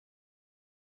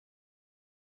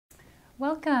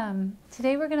Welcome.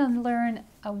 Today we're going to learn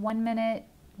a 1-minute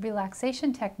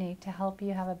relaxation technique to help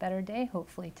you have a better day,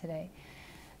 hopefully today.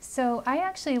 So I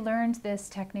actually learned this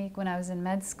technique when I was in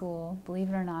med school, believe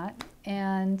it or not,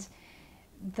 and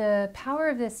the power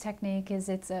of this technique is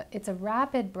it's a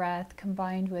rapid breath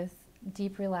combined with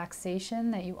deep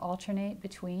relaxation that you alternate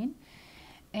between.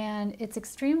 And it's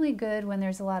extremely good when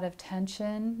there's a lot of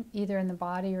tension, either in the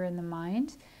body or in the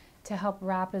mind, to help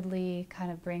rapidly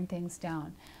kind of bring things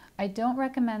down. I don't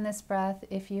recommend this breath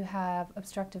if you have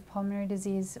obstructive pulmonary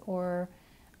disease or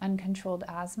uncontrolled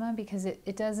asthma because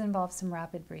it does involve some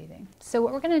rapid breathing. So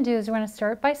what we're going to do is we're going to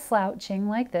start by slouching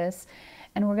like this,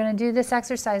 and we're going to do this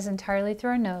exercise entirely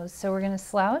through our nose. So we're going to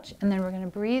slouch, and then we're going to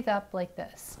breathe up like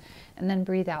this, and then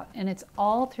breathe out. And it's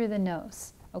all through the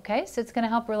nose. Okay, so it's going to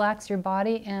help relax your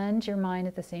body and your mind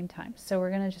at the same time. So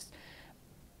we're going to just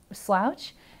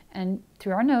slouch and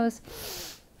through our nose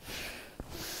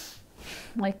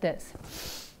like this.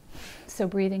 So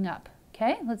breathing up.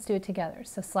 Okay, let's do it together.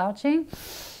 So slouching.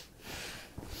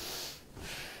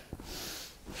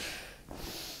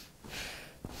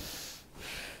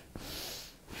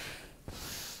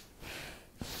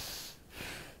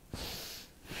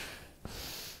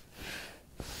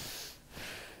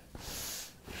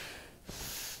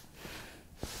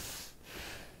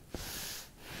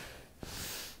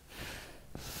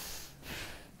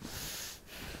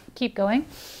 Keep going.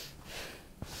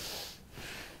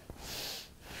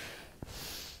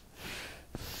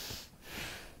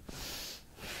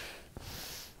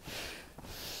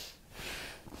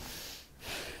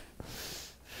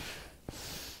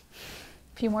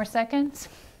 A few more seconds.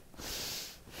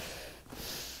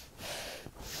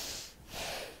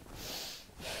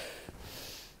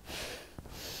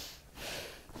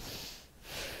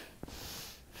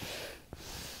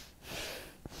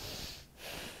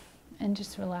 And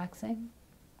just relaxing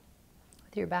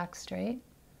with your back straight.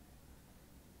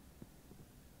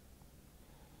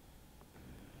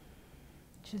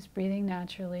 Just breathing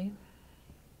naturally.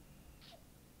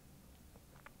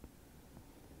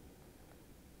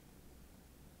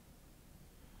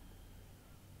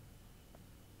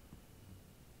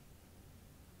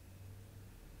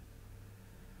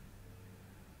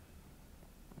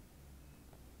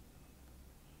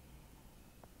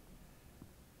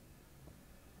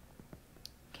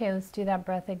 Okay, let's do that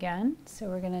breath again. So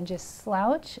we're going to just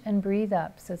slouch and breathe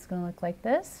up. So it's going to look like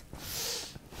this.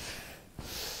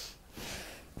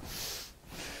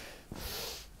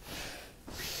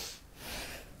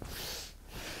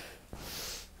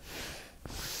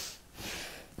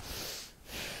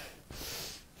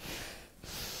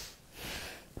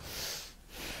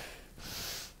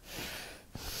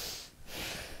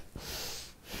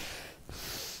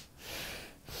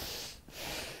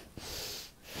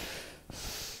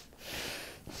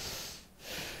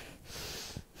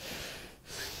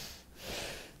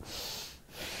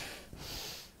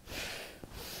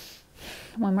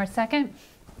 One more second.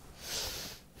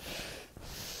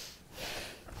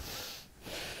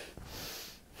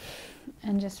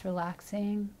 And just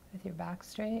relaxing with your back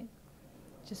straight.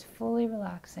 Just fully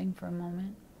relaxing for a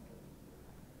moment.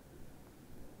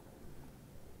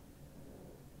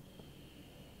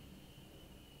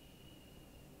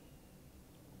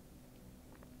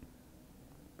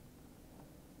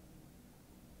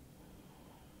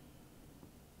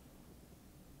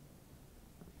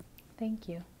 Thank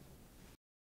you.